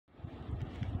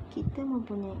kita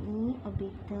mempunyai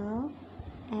orbital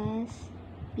S,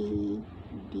 P,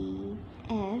 D,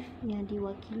 F yang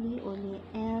diwakili oleh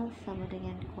L sama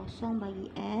dengan 0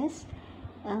 bagi S,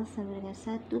 L sama dengan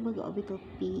 1 bagi orbital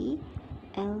P,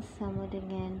 L sama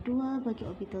dengan 2 bagi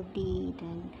orbital D,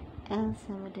 dan L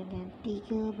sama dengan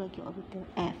 3 bagi orbital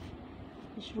F.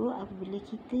 So, apabila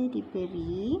kita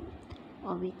diberi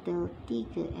orbital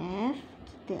 3F,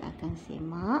 kita akan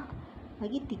semak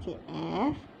bagi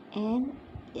 3F,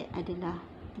 N adalah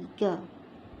 3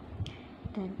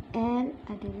 dan L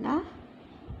adalah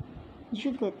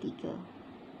juga 3.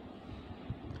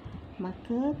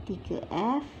 Maka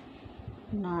 3F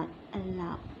not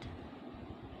allowed.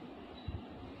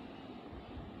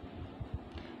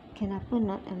 Kenapa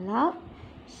not allowed?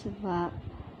 Sebab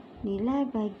nilai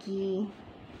bagi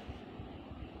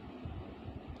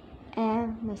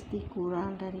L mesti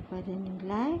kurang daripada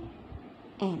nilai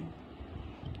N.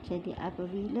 Jadi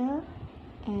apabila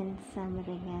N sama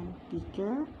dengan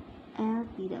 3, L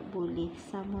tidak boleh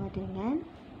sama dengan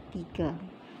 3.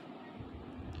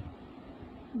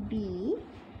 B,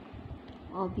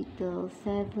 orbital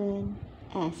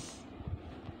 7S.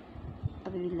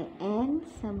 Apabila N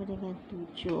sama dengan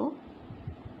 7,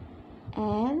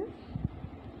 L,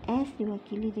 S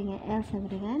diwakili dengan L sama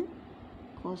dengan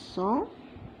 0,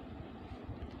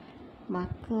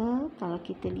 maka kalau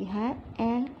kita lihat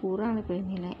L kurang daripada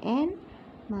nilai N,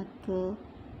 maka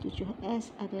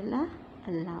 7S adalah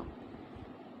allowed.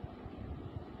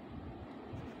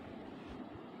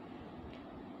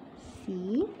 C,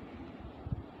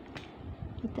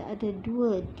 kita ada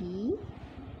 2D,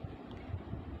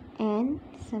 N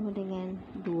sama dengan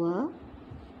 2,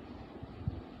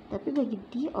 tapi bagi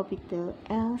D orbital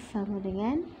L sama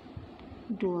dengan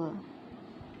 2,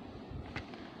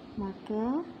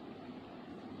 maka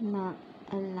not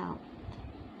allowed.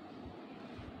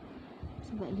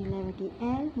 Sebab nilai bagi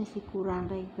L mesti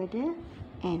kurang daripada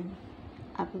N.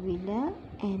 Apabila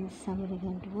N sama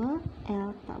dengan 2,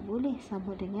 L tak boleh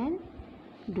sama dengan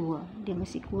 2. Dia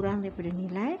mesti kurang daripada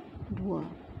nilai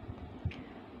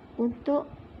 2.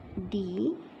 Untuk D,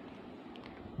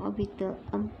 orbital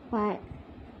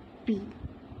 4P,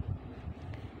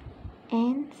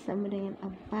 N sama dengan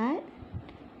 4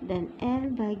 dan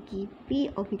L bagi P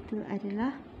orbital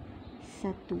adalah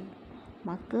 1.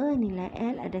 Maka nilai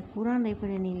L ada kurang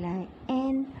daripada nilai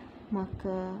N,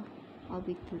 maka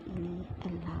orbital ini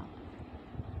allowed.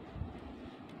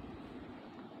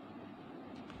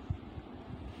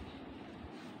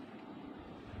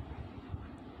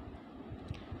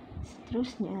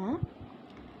 Seterusnya,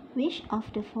 which of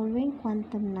the following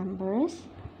quantum numbers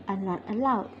are not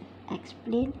allowed?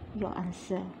 Explain your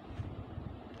answer.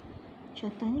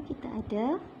 Contohnya kita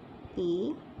ada A.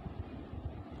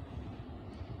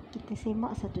 Kita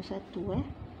semak satu-satu.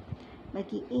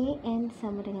 Bagi A, N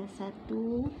sama dengan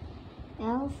 1,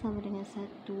 L sama dengan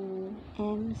 1,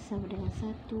 M sama dengan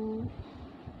 1,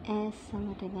 S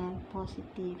sama dengan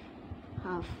positif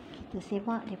half. Kita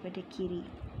semak daripada kiri.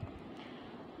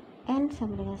 N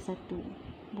sama dengan 1.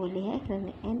 Boleh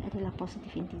kerana N adalah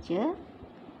positif integer.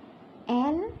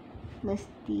 L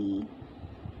mesti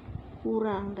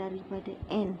kurang daripada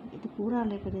N, itu kurang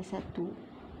daripada 1.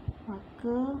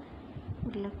 Maka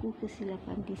berlaku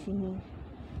kesilapan di sini.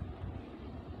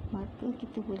 Maka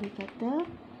kita boleh kata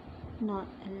not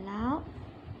allowed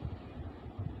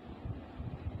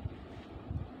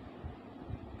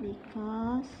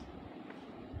because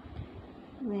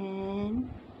when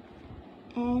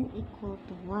N equal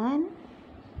to 1,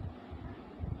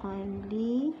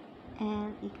 only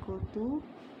L equal to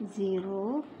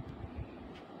 0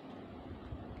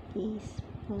 is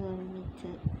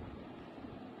permitted.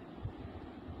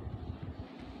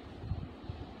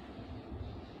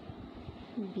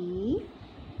 B,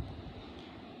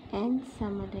 N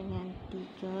sama dengan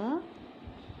 3,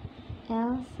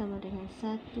 L sama dengan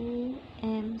 1,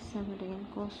 M sama dengan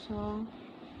 0,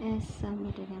 S sama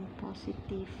dengan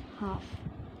positif half.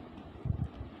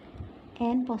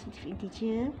 N positif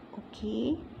integer,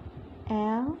 okey.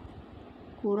 L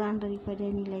kurang daripada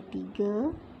nilai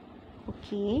 3,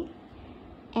 okey.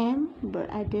 M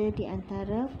berada di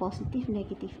antara positif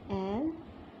negatif L,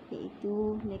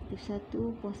 iaitu negatif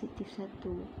 1, positif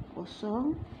 1,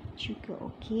 0 juga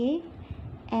okey.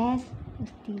 S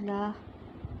mestilah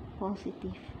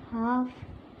positif half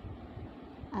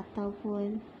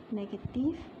ataupun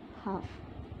negatif half.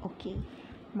 Okey,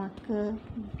 maka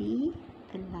B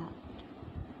allowed.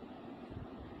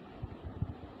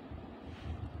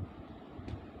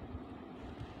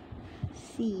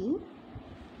 C,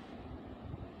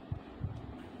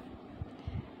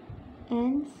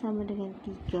 N sama dengan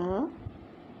 3,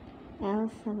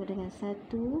 L sama dengan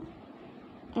 1,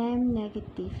 M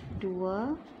negatif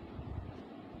 2,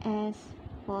 S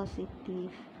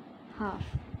positif half.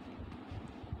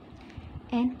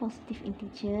 N positif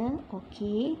integer,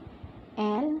 okey.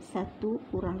 L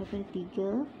 1 kurang daripada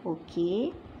 3,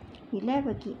 okey. Nilai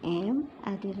bagi M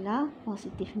adalah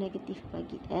positif negatif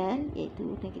bagi L,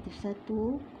 iaitu negatif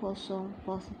 1, kosong,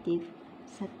 positif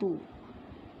 1.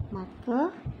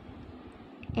 Maka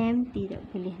M tidak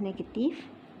boleh negatif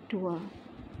 2.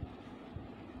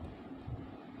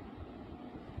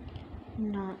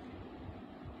 Not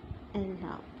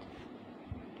allowed.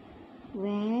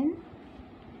 When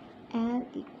L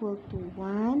equal to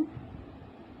 1,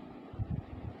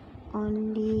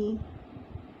 only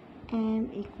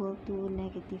M equal to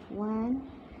negative 1,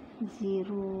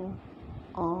 0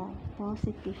 or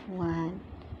positive 1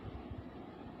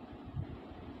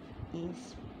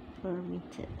 is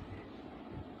permitted.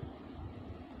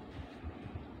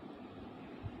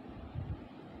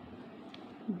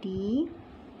 D,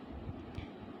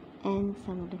 N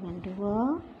sama dengan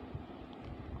 2,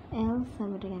 L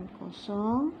sama dengan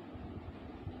 0,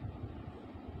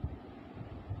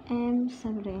 M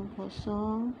sama dengan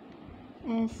 0,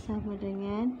 S sama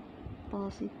dengan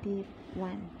positif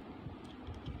 1.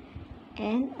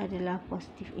 N adalah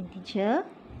positif integer,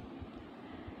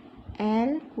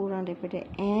 L kurang daripada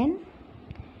N,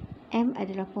 M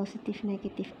adalah positif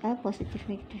negatif L, positif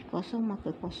negatif 0,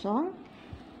 maka 0.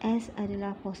 S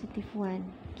adalah positif 1.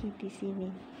 Okay, di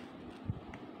sini.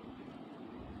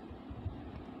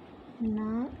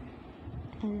 Not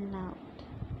allowed.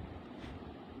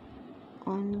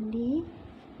 Only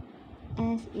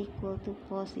S equal to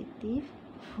positive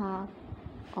half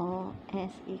or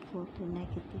S equal to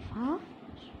negative half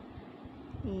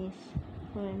is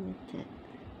permitted.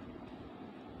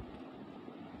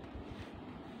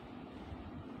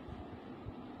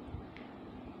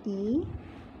 E,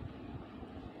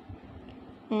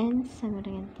 N sama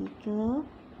dengan 3,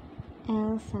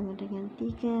 L sama dengan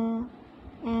 3,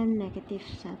 M negatif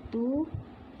 1,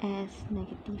 S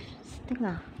negatif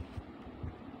setengah.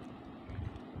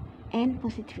 N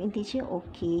positif integer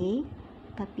okey,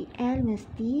 tapi L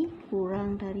mesti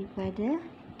kurang daripada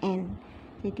N.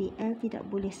 Jadi L tidak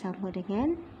boleh sama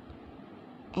dengan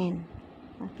N.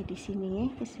 Maka di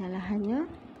sini kesalahannya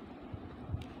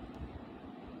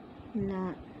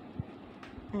not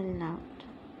allowed.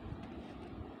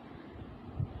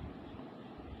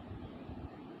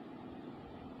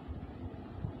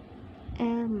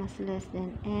 L must less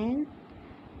than N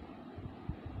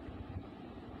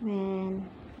when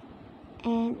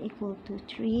N equal to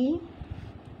 3,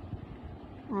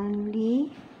 only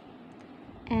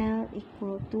L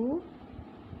equal to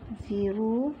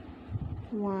 0,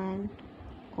 1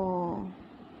 or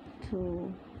 2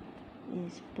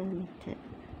 is permitted.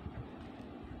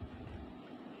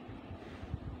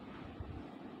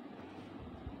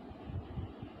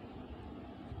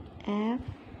 F,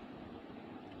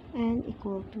 N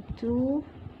equal to 2,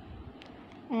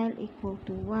 L equal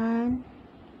to 1,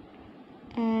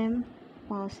 M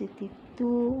positive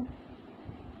 2,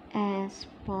 S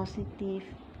positive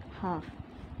half.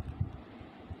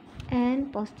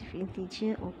 N positive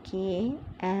integer okey,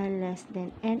 L less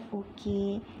than N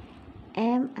okey.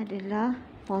 M adalah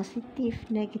positif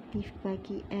negatif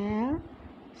bagi L,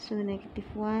 so negative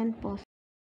 1 positive,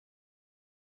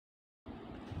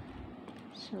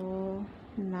 so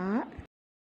not.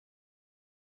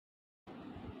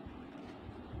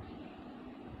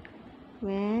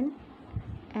 When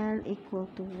L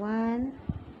equal to 1,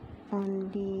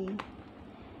 only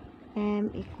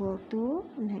M equal to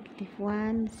negative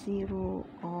 1, 0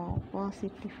 or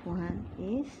positive 1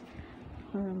 is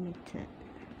permitted.